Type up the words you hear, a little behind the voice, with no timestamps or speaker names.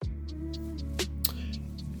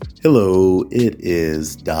Hello, it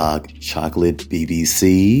is Doc Chocolate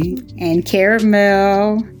BBC and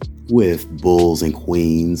Caramel with Bulls and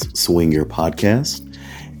Queens Swinger Podcast.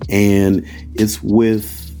 And it's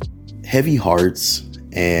with heavy hearts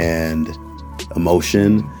and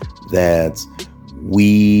emotion that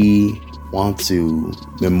we want to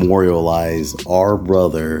memorialize our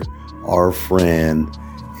brother, our friend,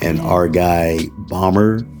 and our guy,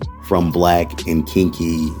 Bomber from Black and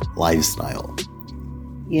Kinky Lifestyle.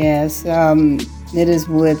 Yes, it is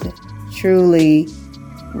with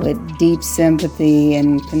deep sympathy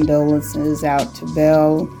and condolences out to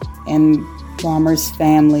Bell and Bomber's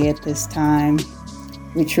family at this time.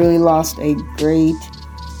 We truly lost a great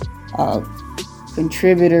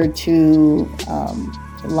contributor to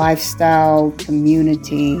the lifestyle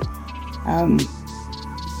community.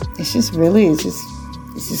 It's just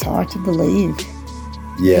hard to believe.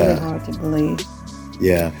 Yeah. Really hard to believe.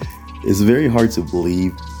 Yeah. It's very hard to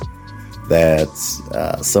believe that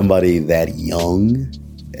somebody that young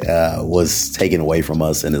was taken away from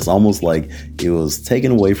us. And it's almost like it was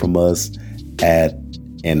taken away from us at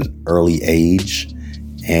an early age.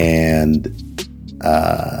 And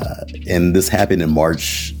this happened in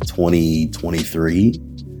March 2023,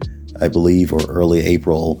 I believe, or early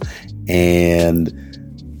April. And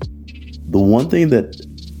the one thing that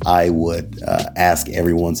I would ask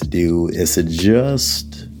everyone to do is to just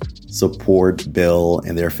support Bill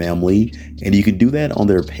and their family. And you can do that on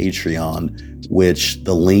their Patreon, which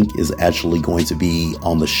the link is actually going to be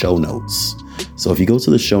on the show notes. So if you go to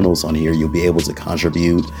the show notes on here, you'll be able to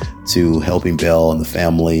contribute to helping Bill and the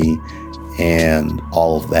family and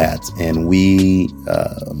all of that. And we,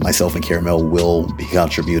 myself and Caramel, will be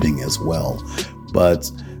contributing as well. But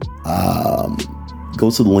go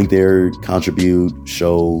to the link there, contribute,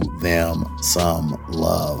 show them some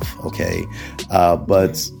love. Okay.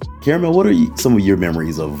 But Caramel, what are some of your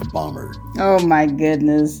memories of Bomber? Oh my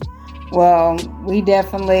goodness. Well, we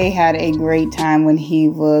definitely had a great time when he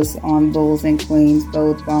was on Bulls and Queens.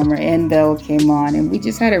 Both Bomber and Bell came on, and we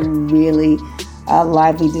just had a really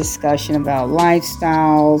lively discussion about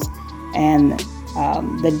lifestyles and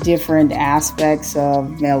the different aspects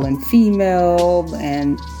of male and female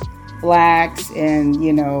and blacks. And,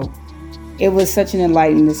 it was such an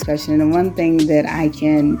enlightening discussion. And one thing that I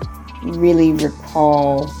can really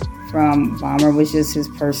recall from Bomber was just his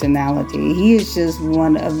personality. He is just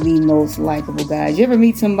one of the most likable guys. You ever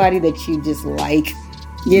meet somebody that you just like?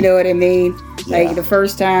 You know what I mean? Yeah. Like the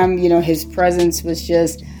first time, his presence was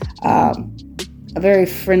just a very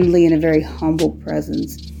friendly and a very humble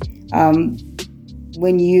presence.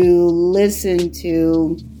 When you listen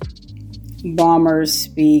to Bomber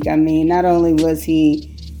speak, I mean, not only was he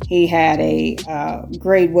had a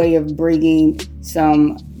great way of bringing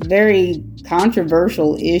some very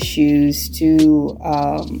controversial issues to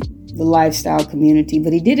the lifestyle community,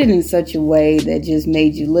 but he did it in such a way that just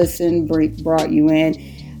made you listen, brought you in.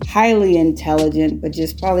 Highly intelligent, but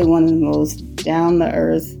just probably one of the most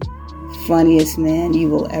down-to-earth, funniest man you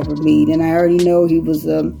will ever meet. And I already know he was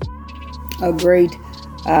a great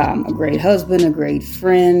husband, a great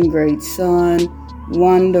friend, great son,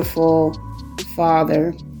 wonderful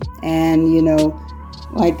father. And,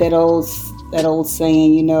 like that old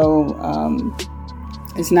saying,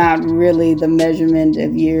 it's not really the measurement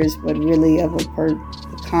of years, but really of the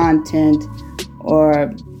content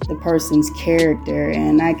or the person's character.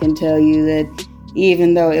 And I can tell you that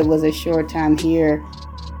even though it was a short time here,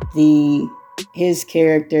 his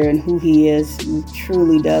character and who he is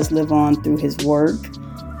truly does live on through his work,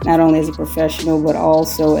 not only as a professional, but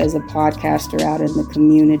also as a podcaster out in the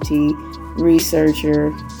community,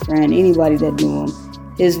 researcher, friend, anybody that knew him.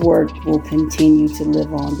 His work will continue to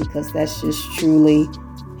live on because that's just truly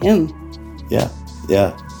him. Yeah.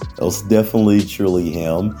 It was definitely truly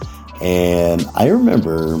him. And I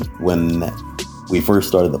remember when we first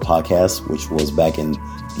started the podcast, which was back in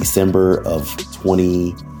December of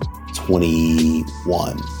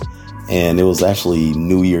 2021. And it was actually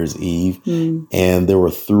New Year's Eve. And there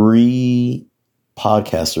were three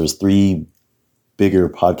bigger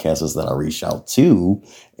podcasters that I reached out to.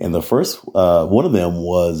 And the first, one of them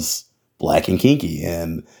was Black and Kinky.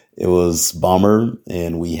 And it was Bomber.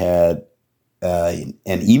 And we had an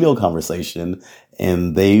email conversation.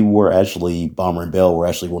 And Bomber and Bell were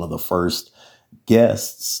actually one of the first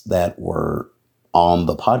guests that were on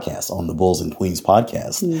the podcast, on the Bulls and Queens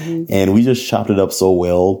podcast. Mm-hmm. And we just chopped it up so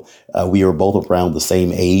well. We were both around the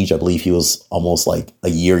same age. I believe he was almost like a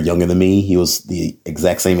year younger than me. He was the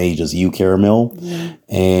exact same age as you, Caramel.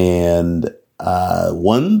 Mm-hmm. And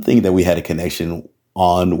one thing that we had a connection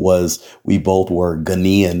on was we both were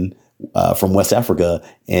Ghanaian from West Africa,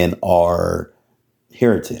 and our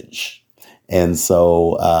heritage. And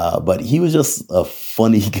so, but he was just a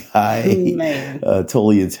funny guy, a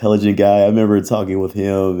totally intelligent guy. I remember talking with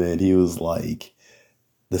him and he was like,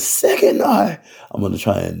 I'm going to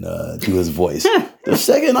try and do his voice. The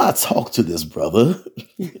second I talked to this brother,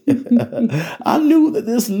 I knew that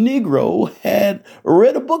this Negro had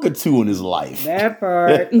read a book or two in his life. That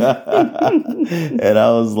part. And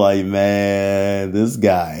I was like, man, this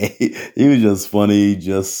guy, he was just funny,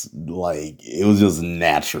 just like, it was just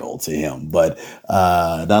natural to him. But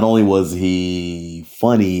not only was he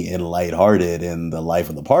funny and lighthearted in the life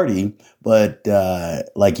of the party, but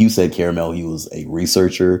like you said, Caramel, he was a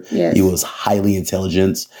researcher. Yes. He was highly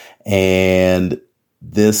intelligent. And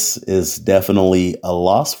this is definitely a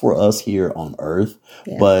loss for us here on Earth.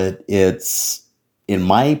 Yeah. But it's, in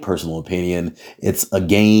my personal opinion, it's a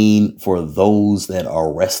gain for those that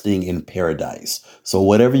are resting in paradise. So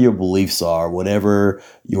whatever your beliefs are, whatever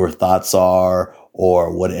your thoughts are,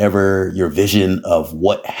 or whatever your vision of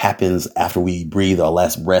what happens after we breathe our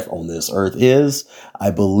last breath on this earth is,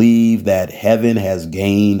 I believe that heaven has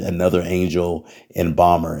gained another angel in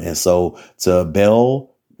Bomber. And so to Belle,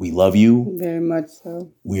 we love you. Very much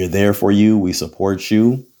so. We are there for you. We support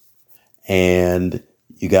you. And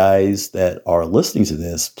you guys that are listening to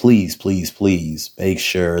this, please, please, please make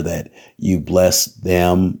sure that you bless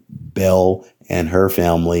them, Belle and her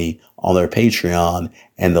family, on their Patreon.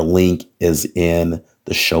 And the link is in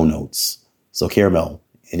the show notes. So Caramel,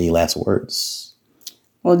 any last words?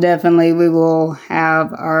 Well, definitely we will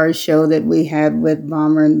have our show that we had with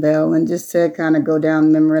Bomber and Belle, and just to kind of go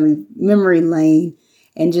down memory lane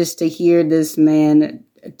and just to hear this man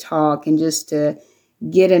talk and just to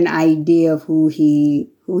get an idea of who he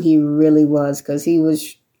really was, because he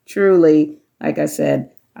was truly, like I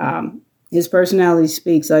said, his personality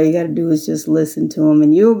speaks. All you got to do is just listen to him,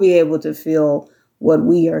 and you'll be able to feel what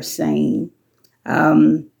we are saying.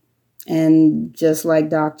 And just like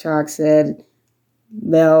Doc Chalk said,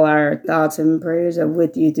 Belle, our thoughts and prayers are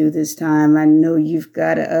with you through this time. I know you've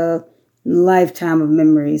got a lifetime of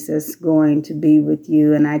memories that's going to be with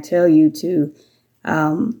you, and I tell you to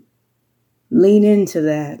lean into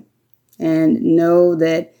that and know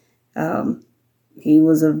that he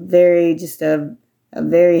was a very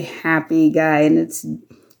happy guy, and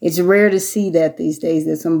it's rare to see that these days,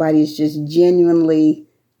 that somebody is just genuinely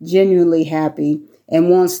happy and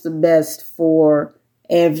wants the best for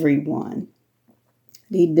everyone.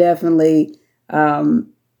 He definitely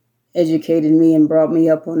educated me and brought me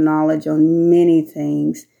up on knowledge on many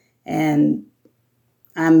things, and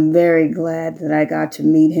I'm very glad that I got to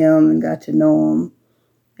meet him and got to know him,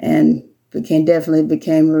 and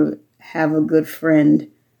have a good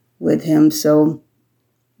friend with him. So,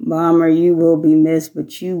 Bomber, you will be missed,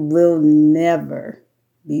 but you will never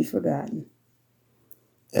be forgotten.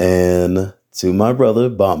 And to my brother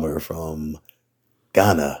Bomber from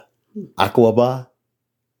Ghana, Akwaba,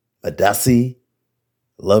 Adasi,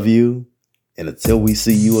 love you, and until we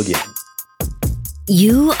see you again.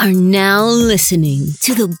 You are now listening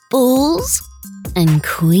to the Bulls and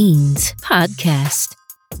Queens podcast,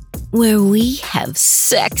 where we have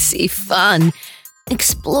sexy fun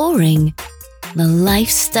exploring the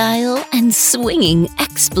lifestyle and swinging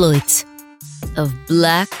exploits of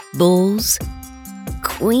black bulls,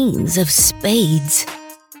 queens of spades,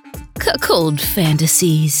 cuckold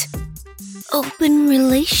fantasies, open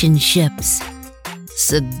relationships,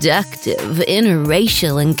 seductive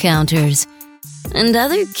interracial encounters, and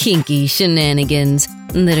other kinky shenanigans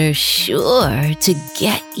that are sure to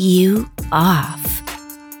get you off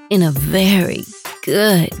in a very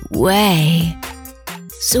good way.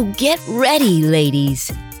 So get ready,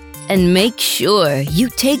 ladies, and make sure you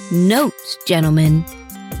take notes, gentlemen,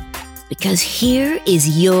 because here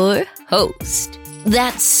is your host,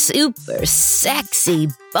 that super sexy,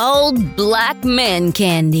 bald black man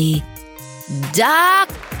candy, Doc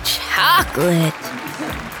Chocolate.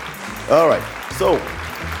 All right, so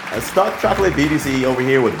it's Doc Chocolate BBC over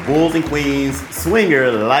here with Bulls and Queens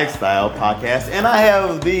Swinger Lifestyle Podcast, and I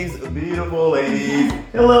have these beautiful ladies.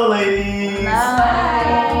 Hello, ladies.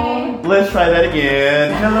 Hi. Let's try that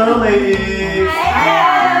again. Hello, ladies.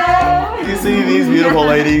 Hello. You see these beautiful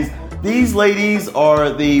ladies? These ladies are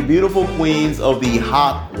the beautiful queens of the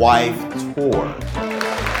Hot Wife Tour.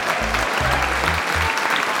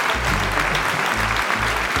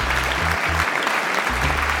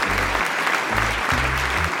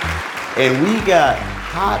 And we got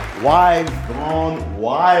Hot Wives Gone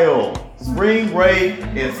Wild. Spring break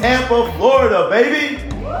in Tampa, Florida, baby.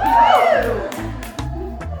 Woo!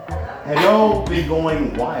 Have y'all been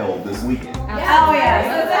going wild this weekend? Oh,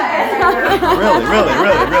 yeah. Really?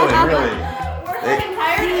 We're getting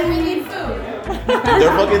tired and we need food.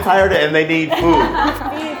 They're fucking tired and they need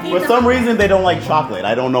food. For some reason, they don't like chocolate.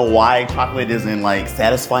 I don't know why chocolate isn't like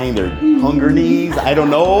satisfying their hunger needs. I don't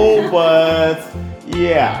know, but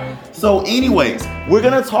yeah. So anyways, we're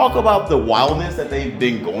gonna talk about the wildness that they've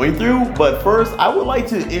been going through. But first, I would like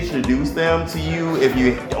to introduce them to you if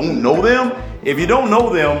you don't know them. If you don't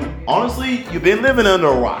know them, honestly, you've been living under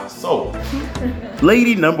a rock. So,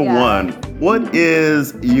 lady number one, what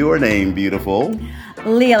is your name, beautiful?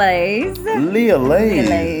 Leah Lays. Leah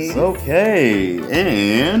Lays. Okay.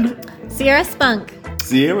 And Sierra Spunk.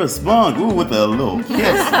 Sierra Spunk. Ooh, with a little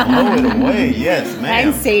kiss. Blow it away. Yes, ma'am.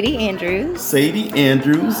 I'm Sadie Andrews. Sadie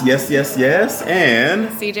Andrews. Yes, yes, yes. And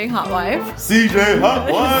CJ Hotwife. CJ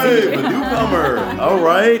Hotwife, the newcomer. All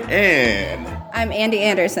right. And I'm Andy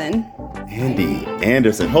Anderson. Andy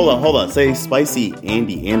Anderson. Hold on. Say spicy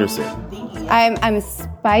Andy Anderson. I'm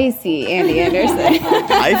spicy Andy Anderson.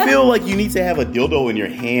 I feel like you need to have a dildo in your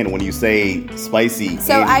hand when you say spicy.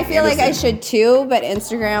 So Andy I feel like I Anderson. should too, but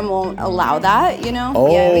Instagram won't allow that, you know?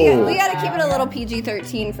 Oh. Yeah, we gotta keep it a little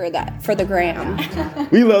PG-13 for the gram.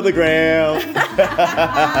 We love the gram.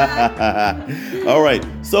 All right.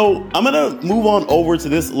 So I'm going to move on over to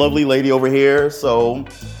this lovely lady over here. So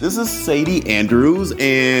this is Sadie Andrews,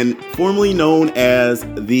 and formerly known as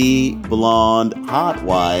the Blonde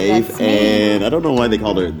Hotwife. That's me. And I don't know why they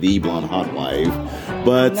called her the Blonde Hotwife,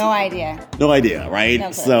 but No idea. no idea, right? No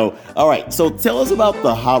clue. So, all right. So tell us about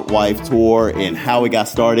the Hotwife tour and how it got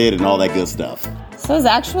started and all that good stuff. So it was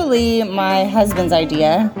actually my husband's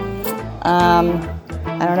idea.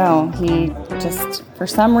 I don't know. He just, for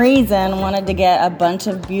some reason, wanted to get a bunch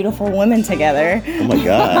of beautiful women together. Oh my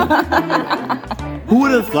God. Who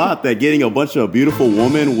would have thought that getting a bunch of beautiful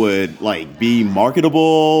women would like be marketable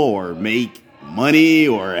or make money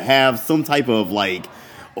or have some type of like,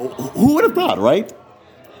 who would have thought, right?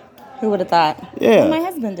 Who would have thought? Yeah. Well, my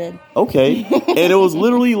husband did. Okay. And it was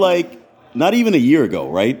literally like not even a year ago,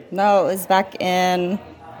 right? No, it was back in,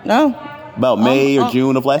 About May or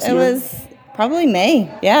June of last it year? was probably May.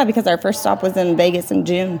 Yeah, because our first stop was in Vegas in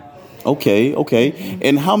June. Okay.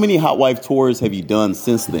 And how many Hotwife tours have you done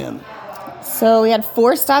since then? So we had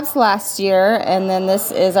 4 stops last year, and then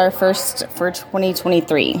this is our first for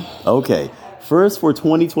 2023. Okay. First for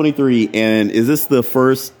 2023, and is this the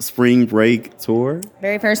first spring break tour?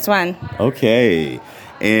 Very first one. Okay.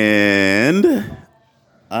 And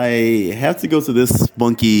I have to go to this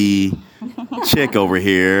spunky chick over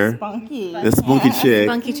here. Funky. This spunky chick.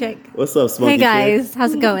 Spunky chick. What's up, spunky Hey guys, chick?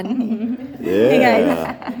 how's it going? Yeah. Hey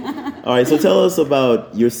guys. All right, so tell us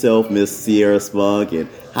about yourself, Miss Sierra Spunk, and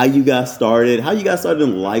how you got started,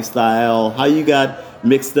 in lifestyle, how you got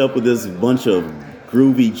mixed up with this bunch of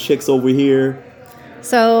groovy chicks over here.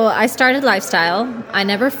 So I started lifestyle. I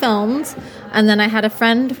never filmed, and then I had a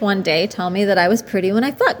friend one day tell me that I was pretty when I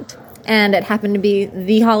fucked, and it happened to be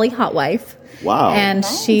the Holly Hotwife. Wow. And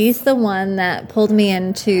she's the one that pulled me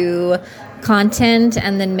into content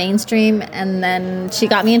and then mainstream, and then she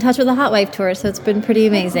got me in touch with the Hotwife tour, so it's been pretty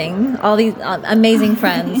amazing. All these amazing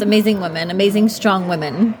friends, amazing women, amazing strong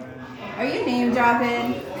women. Are you name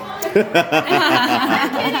dropping?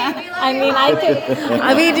 I mean,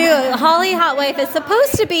 we do. Holly Hotwife is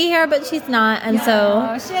supposed to be here, but she's not, and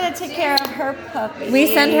so She had to take care of her puppy.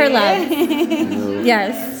 we send her love.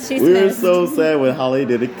 Yes, she's We were missed. so sad when Holly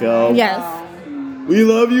didn't come. Yes, We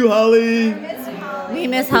love you, Holly. we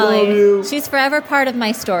miss love Holly. you. She's forever part of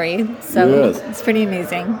my story, so Yes. it's pretty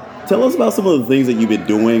amazing. Tell us about some of the things that you've been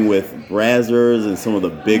doing with Brazzers and some of the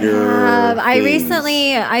bigger I things.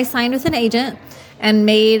 I signed with an agent and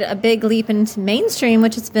made a big leap into mainstream,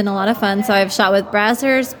 which has been a lot of fun. So I've shot with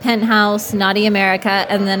Brazzers, Penthouse, Naughty America,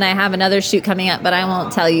 and then I have another shoot coming up, but I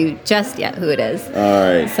won't tell you just yet who it is. All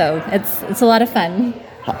right. So it's a lot of fun.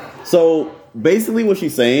 So basically what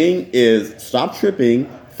she's saying is stop tripping,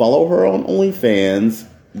 follow her on OnlyFans,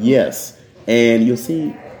 yes, and you'll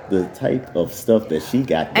see the type of stuff that she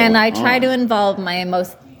got going And I try on. to involve my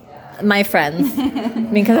friends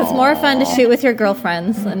because it's more fun to shoot with your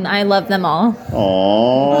girlfriends, and I love them all.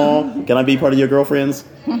 Aww. Can I be part of your girlfriends?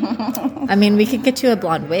 I mean, we could get you a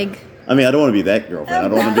blonde wig. I mean, I don't want to be that girlfriend. I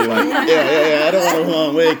don't want to be like, yeah, I don't want a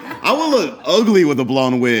blonde wig. I will look ugly with a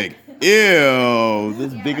blonde wig. Ew,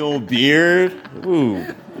 this big old beard. Ooh,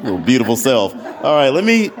 your beautiful self. All right, let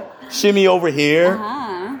me shimmy over here.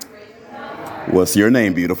 What's your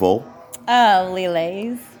name, beautiful? Oh, Leah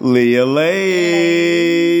Lays. Leah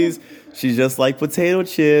Lays. she's just like potato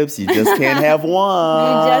chips. You just can't have one.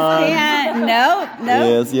 You just can't. Nope.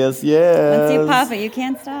 Yes. Once you pop it, you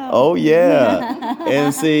can't stop. Oh, yeah.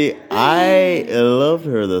 And see, I loved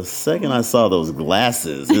her the second I saw those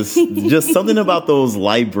glasses. It's just something about those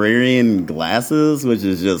librarian glasses, which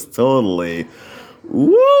is just totally,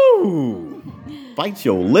 woo, bite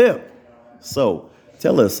your lip. So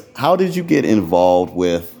tell us, how did you get involved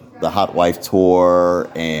with the Hot Wife Tour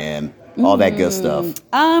and all that good stuff?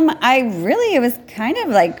 It was kind of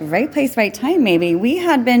like right place, right time, maybe. We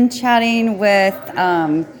had been chatting with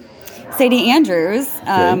Sadie Andrews,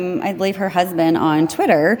 I believe her husband, on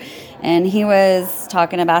Twitter, and he was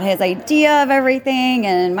talking about his idea of everything,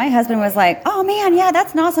 and my husband was like, oh man, yeah,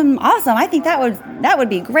 that's awesome. I think that would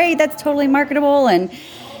be great. That's totally marketable. And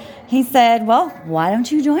he said, well, why don't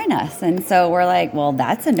you join us? And so we're like, well,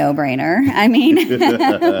 that's a no-brainer. I mean,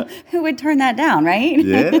 who would turn that down, right?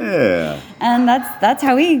 Yeah. And that's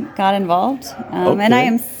how we got involved. And I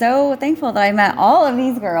am so thankful that I met all of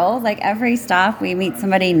these girls. Like every stop, we meet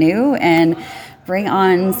somebody new and bring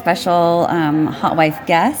on special Hot Wife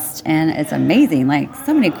guests. And it's amazing. Like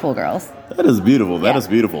so many cool girls. That is beautiful. That is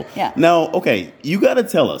beautiful. Yeah. Now, okay, you got to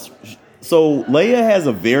tell us. So Leia has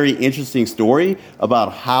a very interesting story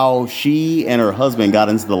about how she and her husband got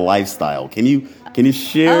into the lifestyle. Can you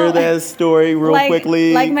share that story real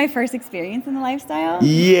quickly? Like my first experience in the lifestyle?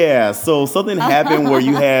 Yeah. So something happened where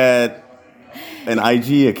you had an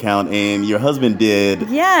IG account and your husband did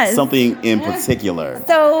something in particular.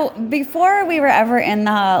 So before we were ever in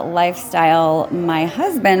the lifestyle, my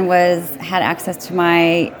husband had access to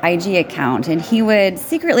my IG account, and he would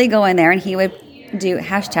secretly go in there and he would do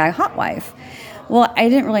 #HotWife. Well, I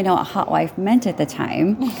didn't really know what hot wife meant at the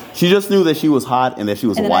time. She just knew that she was hot and that she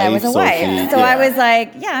was a wife. I was a wife. So I was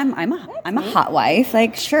like, yeah, I'm a hot wife,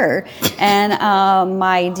 like sure. And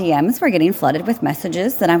my DMs were getting flooded with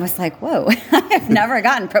messages, and I was like, whoa, I've never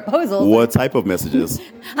gotten proposals. What type of messages?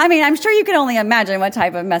 I mean, I'm sure you can only imagine what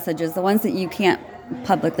type of messages, the ones that you can't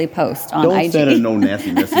publicly post on IG. Don't send her no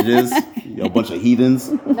nasty messages. A bunch of heathens.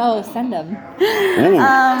 No, send them.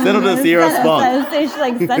 Send them to Sierra Spunk.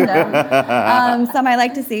 Send them. Some I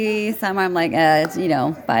like to see. Some I'm like, but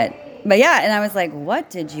yeah. And I was like, what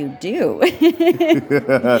did you do? And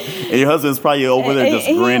your husband's probably over there just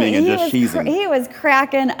grinning and just cheesing. He was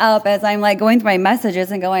cracking up as I'm like going through my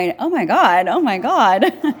messages and going, oh my God.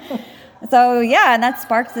 So yeah, and that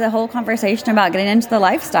sparked the whole conversation about getting into the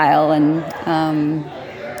lifestyle, and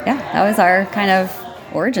that was our kind of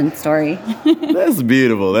origin story. That's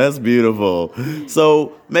beautiful.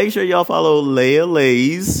 So make sure y'all follow Leia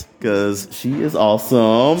Lays because she is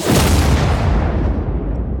awesome.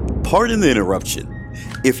 Pardon the interruption.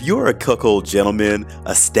 If you're a cuckold gentleman,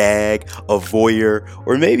 a stag, a voyeur,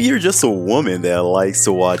 or maybe you're just a woman that likes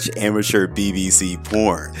to watch amateur BBC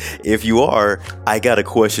porn, if you are, I got a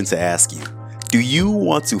question to ask you. Do you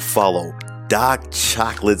want to follow Doc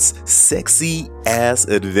Chocolate's sexy ass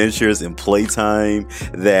adventures in playtime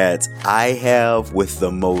that I have with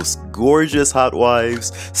the most gorgeous hot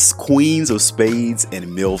wives, queens of spades, and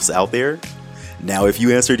MILFs out there? Now, if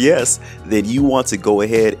you answered yes, then you want to go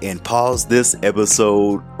ahead and pause this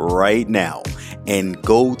episode right now and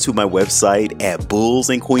go to my website at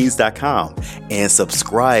bullsandqueens.com and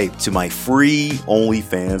subscribe to my free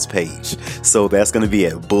OnlyFans page. So that's going to be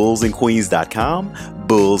at bullsandqueens.com,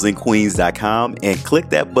 and click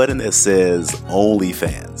that button that says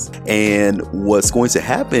OnlyFans. And what's going to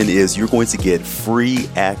happen is you're going to get free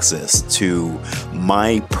access to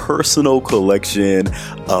my personal collection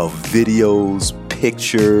of videos,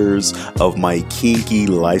 pictures of my kinky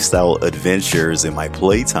lifestyle adventures in my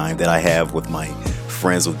playtime that I have with my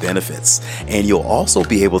friends with benefits. And you'll also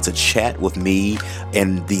be able to chat with me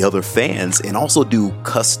and the other fans and also do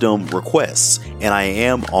custom requests. And I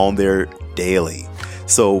am on there daily.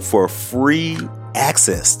 So for free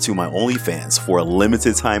access to my OnlyFans for a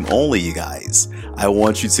limited time only, you guys, I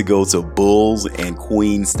want you to go to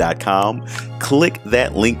bullsandqueens.com, click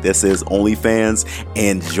that link that says OnlyFans,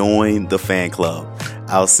 and join the fan club.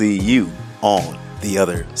 I'll see you on the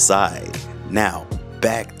other side. Now,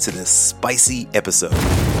 back to the spicy episode.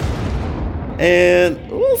 And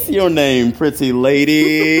what's your name, pretty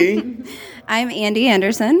lady? I'm Andy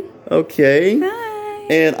Anderson. Okay. Hi.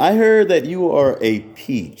 And I heard that you are a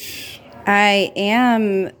peach. I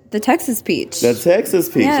am the Texas peach. The Texas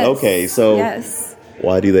peach. Yes. Okay, so yes.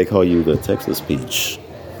 Why do they call you the Texas peach?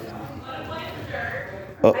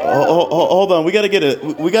 Hold on, we gotta get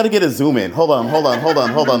a zoom in. Hold on.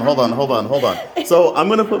 So I'm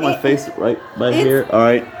gonna put my face right here. All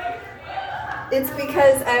right. It's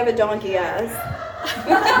because I have a donkey ass.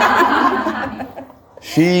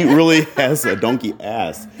 She really has a donkey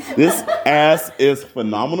ass. This ass is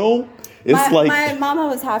phenomenal. It's my mama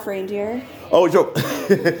was half reindeer. Oh, joke.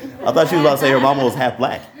 I thought she was about to say her mama was half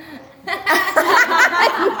black.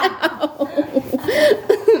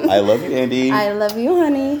 I love you, Andy. I love you,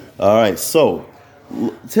 honey. All right, so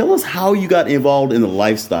tell us how you got involved in the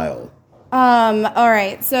lifestyle. All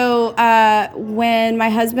right. So, when my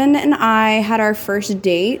husband and I had our first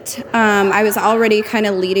date, I was already kind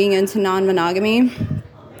of leading into non-monogamy,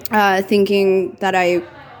 thinking that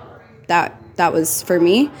that was for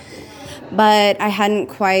me, but I hadn't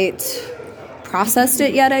quite processed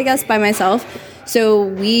it yet, I guess, by myself. So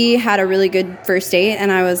we had a really good first date, and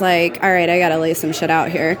I was like, all right, I gotta lay some shit out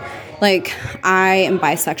here. Like, I am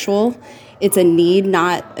bisexual. It's a need,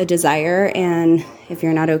 not a desire, and if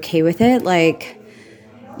you're not okay with it, like,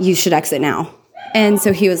 you should exit now. And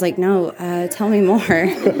so he was like, no, tell me more.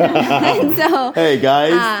 And so, hey,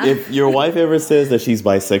 guys, if your wife ever says that she's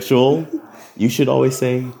bisexual, you should always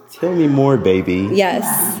say, tell me more, baby.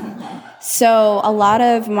 Yes. So a lot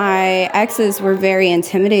of my exes were very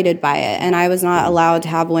intimidated by it, and I was not allowed to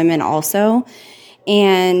have women also.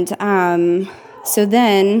 And so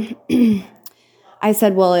then I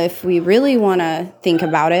said, well, if we really want to think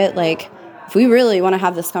about it, like, if we really want to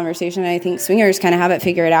have this conversation, I think swingers kind of have it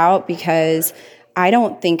figured out, because I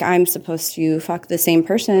don't think I'm supposed to fuck the same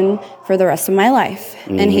person for the rest of my life.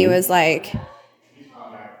 Mm-hmm. And he was like,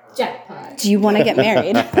 jackpot. Do you want to get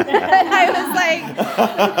married? I was like,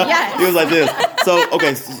 yes. He was like this.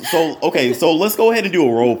 So let's go ahead and do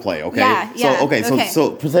a role play, okay? Yeah.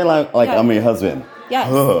 So pretend like I'm your husband.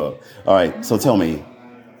 Yes. All right. So tell me.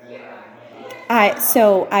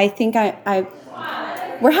 I think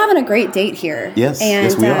we're having a great date here. Yes,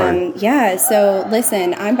 yes, we are. Yeah, so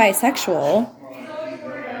listen, I'm bisexual.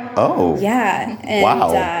 Oh. Yeah. And,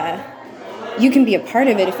 wow. You can be a part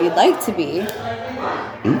of it if you'd like to be.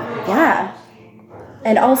 Yeah.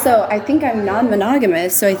 And also, I think I'm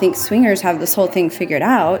non-monogamous, so I think swingers have this whole thing figured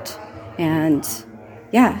out. And,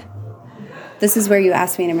 yeah. This is where you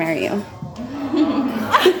asked me to marry you.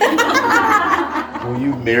 Will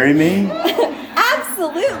you marry me?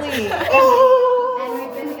 Absolutely. And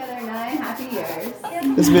we've been together 9 happy years.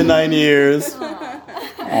 It's been 9 years.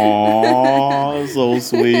 Aww, so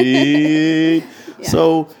sweet. Yeah.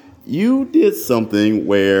 So you did something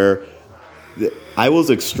where I was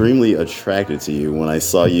extremely attracted to you when I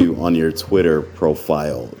saw you on your Twitter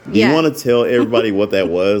profile. Do you want to tell everybody what that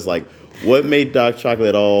was? Like, what made Dark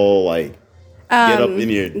Chocolate all, like, get up in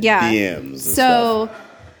your DMs? So,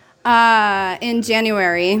 in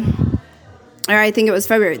January, or I think it was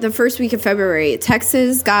February, the first week of February,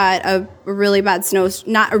 Texas got a really bad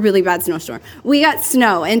not a really bad snowstorm. We got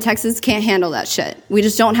snow, and Texas can't handle that shit. We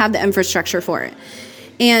just don't have the infrastructure for it.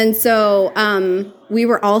 And so we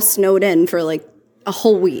were all snowed in for like a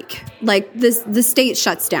whole week. Like the state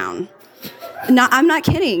shuts down. I'm not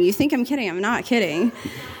kidding. You think I'm kidding? I'm not kidding.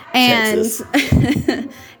 And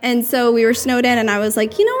and so we were snowed in, and I was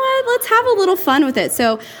like, you know what? Let's have a little fun with it.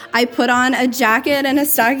 So I put on a jacket and a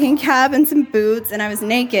stocking cap and some boots, and I was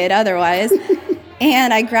naked otherwise.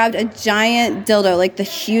 And I grabbed a giant dildo, like the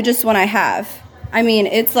hugest one I have. I mean,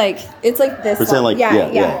 it's like this Pretend long. Like,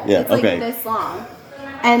 yeah. It's like this long.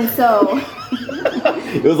 And so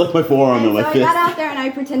it was like my forearm and my fist. I got out there and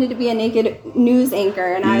I pretended to be a naked news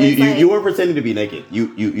anchor, and I was you weren't pretending to be naked.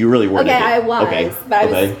 You really were. Okay, naked. I was, but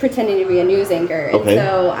I was pretending to be a news anchor. And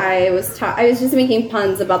so I was just making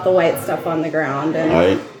puns about the white stuff on the ground. And, all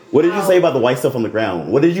right. What did you say about the white stuff on the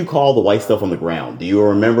ground? What did you call the white stuff on the ground? Do you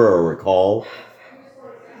remember or recall?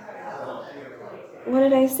 What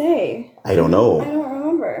did I say? I don't know. I don't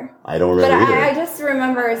remember. I don't remember either. I just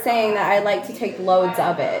remember saying that I like to take loads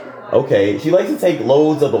of it. Okay, she likes to take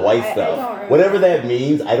loads of the white stuff. Whatever that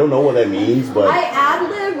means, I don't know what that means, but I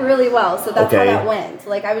ad-lib really well, so that's how that went.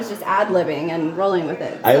 Like, I was just ad-libbing and rolling with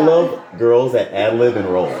it. So. I love girls that ad-lib and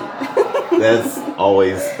roll. That's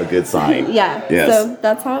always a good sign. Yeah, yes. So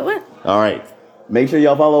that's how it went. All right. Make sure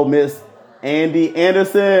y'all follow Miss Andy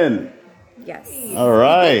Anderson. Yes. All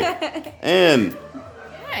right. And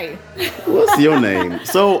hi. What's your name?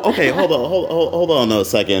 So, okay, hold on a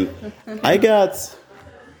second. I got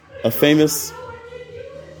a famous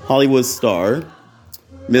Hollywood star,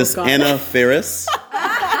 Miss Anna Faris,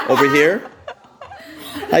 over here.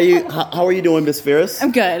 How are you doing, Miss Faris?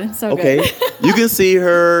 I'm good. So okay. Good. You can see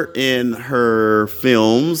her in her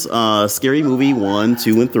films, Scary Movie 1,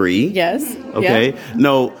 2, and 3. Yes. Okay. Yeah.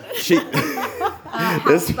 No, she.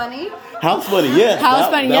 House Bunny. House Bunny, yes.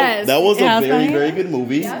 House Bunny, yes. That was a House very, Bunny? very good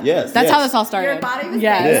movie. Yeah. Yes. That's how this all started. Your body was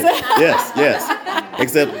yes. Yes.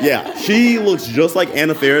 Except, yeah, she looks just like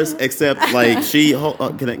Anna Faris, except like she.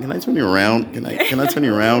 Can I turn you around? Can I turn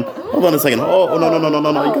you around? Hold on a second. Oh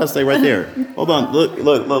no! You gotta stay right there. Hold on.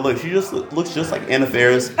 Look. She just looks just like Anna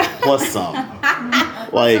Faris plus some.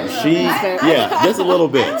 Like yeah, just a little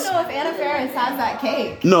bit. I don't know if Anna Faris has that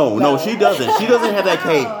cake. No, she doesn't. She doesn't have that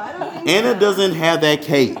cake. Anna doesn't have that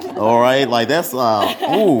cake. All right, like that's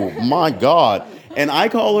oh my God. And I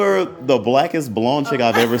call her the blackest blonde chick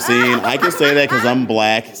I've ever seen. I can say that because I'm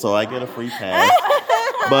black, so I get a free pass.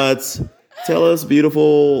 But tell us,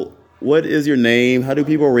 beautiful, what is your name? How do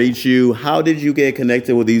people reach you? How did you get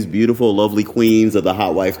connected with these beautiful, lovely queens of the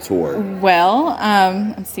Hot Wife Tour? Well,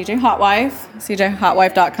 I'm CJ Hotwife.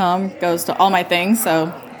 CJHotwife.com goes to all my things,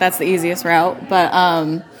 so that's the easiest route. But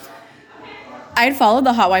I'd followed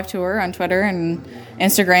the Hot Wife Tour on Twitter and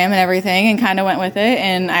Instagram and everything and kind of went with it.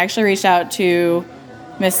 And I actually reached out to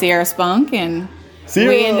Miss Sierra Spunk, and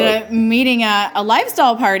we ended up meeting at a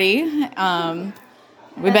lifestyle party.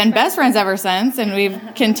 We've been best friends ever since, and we've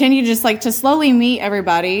continued just like to slowly meet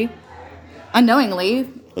everybody unknowingly.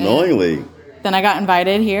 Then I got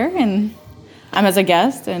invited here, and I'm as a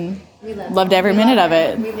guest, and loved every minute of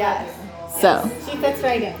it. Yes. So She fits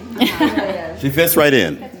right in. She fits right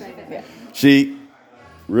in. She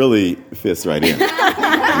really fits right in.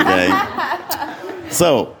 Okay.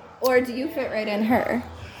 So. Or do you fit right in her?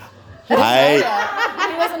 he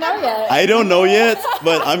doesn't know yet. I don't know yet,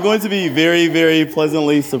 but I'm going to be very, very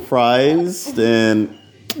pleasantly surprised and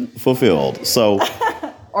fulfilled. So.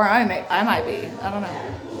 Or I might be. I don't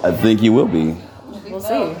know. I think you will be. We'll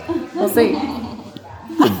see.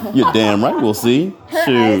 You're damn right. We'll see. Her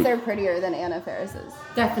Shoot. eyes are prettier than Anna Faris's.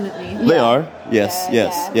 Definitely. They are. Yes.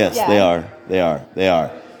 Yeah. They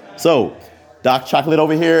are. So, Doc Chocolate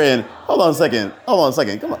over here, and hold on a second. Come on in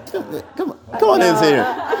here. Come on in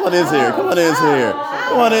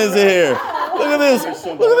here. Look at this.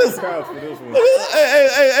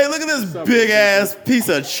 Hey, look at this big ass piece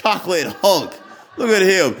of chocolate hunk. Look at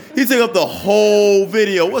him. He took up the whole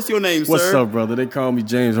video. What's your name, sir? What's up, brother? They call me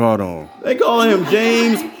James Hardon. They call him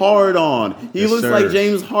James Hardon. He looks sir. like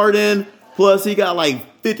James Harden, plus he got like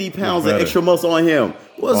 50 pounds of extra muscle on him.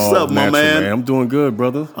 What's up, my man? I'm doing good,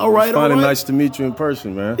 brother. All right, it's finally nice to meet you in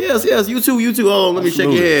person, man. Yes, you too. Oh, let me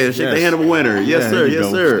shake your hand. Shake the hand of a winner. Yes, sir.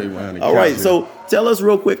 All right, so tell us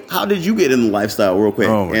real quick, how did you get in the lifestyle real quick?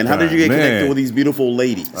 And how did you get connected with these beautiful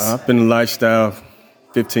ladies? I've been in the lifestyle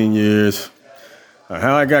 15 years.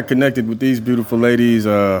 How I got connected with these beautiful ladies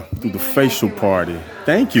through the facial party.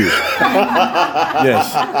 Thank you.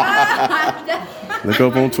 Yes. Look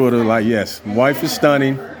up on Twitter like, yes, my wife is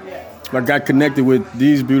stunning. I got connected with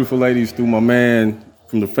these beautiful ladies through my man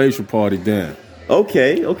from the facial party then.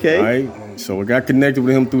 Okay. All right. So I got connected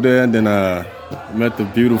with him through there, and then met the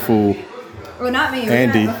beautiful Well, not me.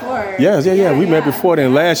 Andy. We met before. Yeah. We met before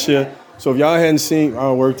then last year. So if y'all hadn't seen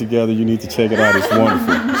our work together, you need to check it out. It's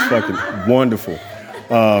wonderful. It's fucking wonderful.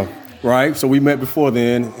 Right? So we met before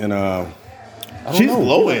then, and she's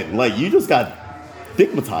glowing. Like, you just got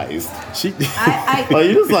stigmatized. She. Like,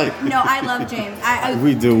 you just like. No, I love James.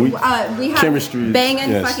 We do. We have chemistry.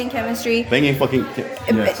 Banging fucking chemistry. Banging fucking.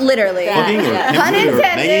 Yes. Literally. Fucking or Pun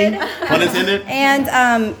intended. Pun intended. And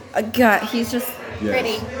God, he's just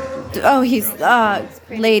pretty. Oh, he's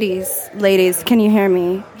ladies, can you hear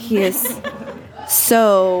me? He is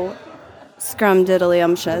so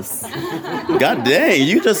scrumdiddlyumptious. God dang,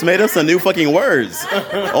 you just made us some new fucking words.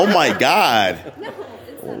 Oh my God.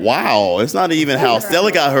 Wow, it's not even how Stella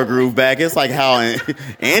got her groove back. It's like how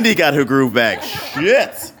Andy got her groove back.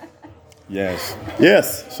 Shit. Yes.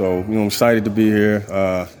 So, I'm excited to be here.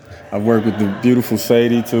 I've worked with the beautiful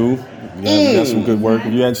Sadie, too. We got some good work.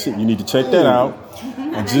 If you hadn't seen, you need to check that out.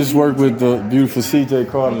 I just worked with the beautiful CJ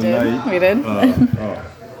Carter tonight. We did. God.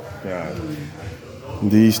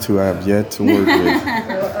 These two I have yet to work with.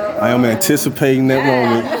 I am anticipating that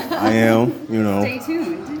moment. I am, Stay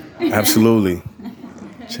tuned. Absolutely.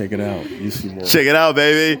 Check it out. You see more. Check it out,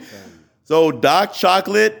 baby. So, Doc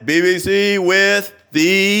Chocolate, BBC with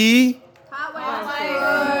the...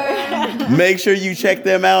 Make sure you check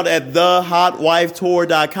them out at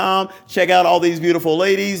thehotwifetour.com. Check out all these beautiful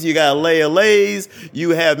ladies. You got Leia Lays.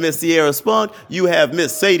 You have Miss Sierra Spunk. You have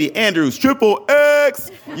Miss Sadie Andrews, Triple X.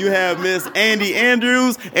 You have Miss Andy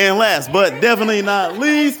Andrews. And last but definitely not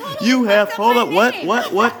least, you have, what?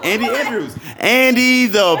 Andy Andrews. Andy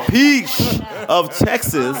the Peach of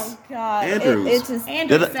Texas. Oh, God. Andrews. It's just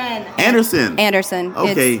Anderson.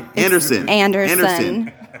 Okay, Anderson. Andy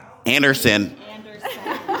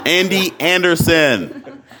Anderson.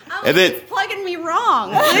 And then plugging me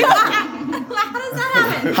wrong. How does that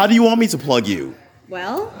happen? how do you want me to plug you?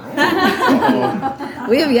 Well,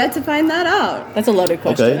 we have yet to find that out. That's a loaded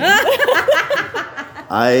question. Okay.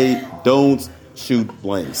 I don't shoot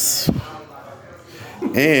blanks.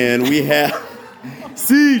 And we have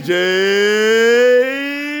CJ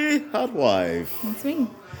Hotwife. That's me.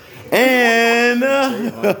 And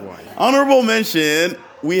honorable mention,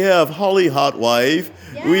 we have Holly Hotwife.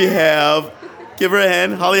 We have, give her a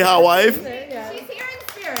hand, Holly Hotwife. She's here in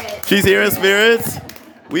spirit. She's here in spirits.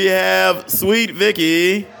 We have Sweet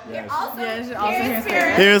Vicky. You're also, she's also here in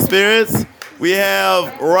spirit. Here in spirits. We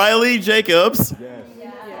have Riley Jacobs.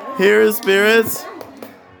 Here in spirits.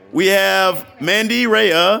 We have Mandy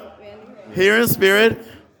Rhea. Here in spirit.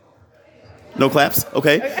 No claps?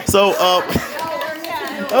 Okay. So,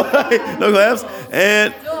 no claps.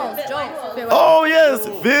 And, oh yes,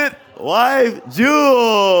 Fit Wife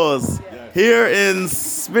Jules. Here in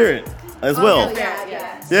spirit as well.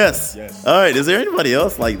 Yes. All right. Is there anybody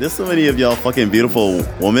else? Like, there's so many of y'all fucking beautiful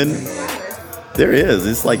women. There is.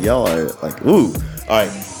 It's like y'all are like, ooh. All right.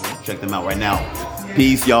 Check them out right now.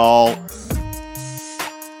 Peace, y'all.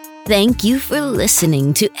 Thank you for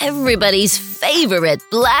listening to everybody's favorite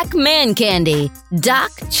black man candy, Doc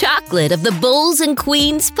Chocolate of the Bulls and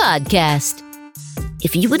Queens podcast.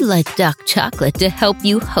 If you would like Doc Chocolate to help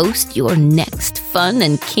you host your next fun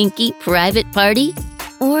and kinky private party,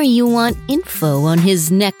 or you want info on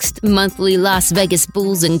his next monthly Las Vegas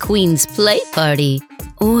Bulls and Queens play party,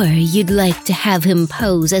 or you'd like to have him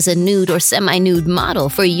pose as a nude or semi-nude model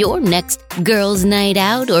for your next girls' night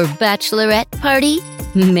out or bachelorette party,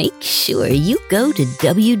 make sure you go to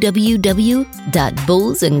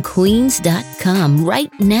www.bullsandqueens.com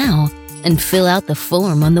right now and fill out the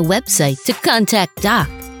form on the website to contact Doc.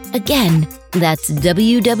 Again, that's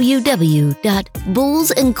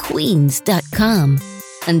www.bullsandqueens.com.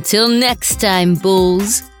 Until next time,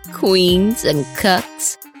 bulls, queens, and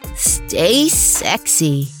cucks, stay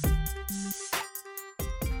sexy.